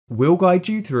We'll guide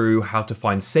you through how to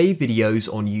find saved videos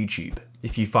on YouTube.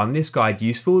 If you find this guide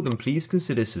useful, then please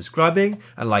consider subscribing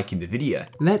and liking the video.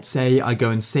 Let's say I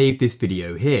go and save this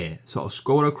video here. So I'll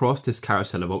scroll across this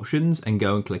carousel of options and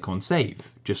go and click on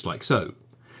save, just like so.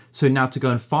 So now to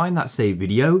go and find that saved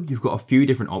video, you've got a few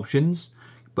different options.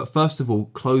 But first of all,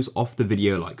 close off the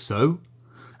video like so.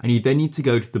 And you then need to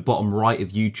go to the bottom right of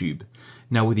YouTube.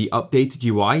 Now with the updated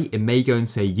UI, it may go and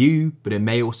say you, but it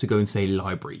may also go and say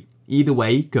library. Either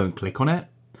way, go and click on it.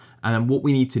 And then what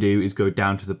we need to do is go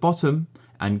down to the bottom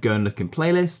and go and look in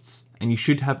playlists, and you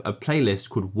should have a playlist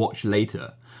called watch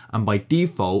later. And by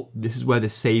default, this is where the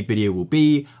saved video will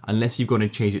be unless you've gone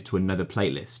and changed it to another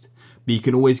playlist. But you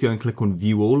can always go and click on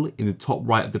view all in the top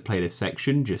right of the playlist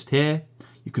section, just here.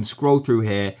 You can scroll through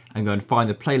here and go and find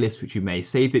the playlist which you may have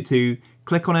saved it to,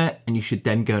 click on it, and you should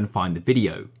then go and find the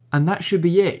video. And that should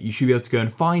be it. You should be able to go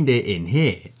and find it in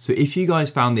here. So if you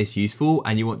guys found this useful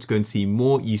and you want to go and see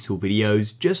more useful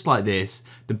videos just like this,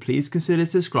 then please consider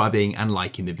subscribing and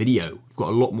liking the video. We've got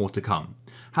a lot more to come.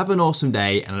 Have an awesome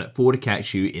day, and I look forward to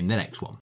catch you in the next one.